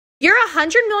You're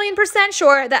 100,000,000%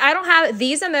 sure that I don't have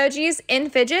these emojis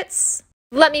in Fidgets?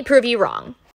 Let me prove you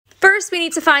wrong. First, we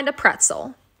need to find a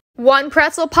pretzel. One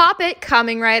pretzel poppet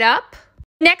coming right up.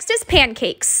 Next is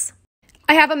pancakes.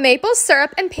 I have a maple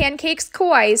syrup and pancakes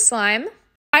kawaii slime.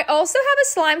 I also have a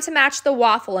slime to match the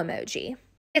waffle emoji.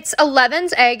 It's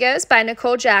 11's Egos by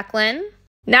Nicole Jacqueline.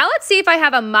 Now let's see if I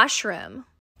have a mushroom.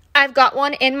 I've got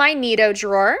one in my Neato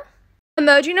drawer.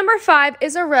 Emoji number 5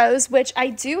 is a rose, which I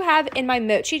do have in my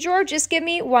mochi drawer. Just give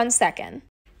me 1 second.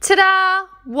 Ta-da!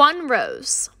 1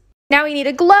 rose. Now we need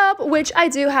a globe, which I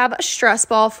do have a stress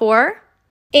ball for.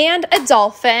 And a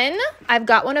dolphin. I've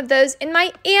got one of those in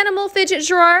my animal fidget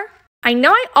drawer. I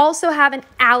know I also have an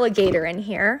alligator in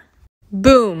here.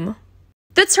 Boom.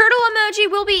 The turtle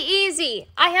emoji will be easy.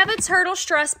 I have a turtle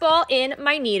stress ball in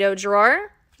my Neato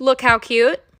drawer. Look how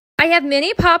cute. I have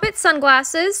mini poppet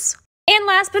sunglasses. And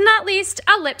last but not least,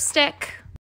 a lipstick.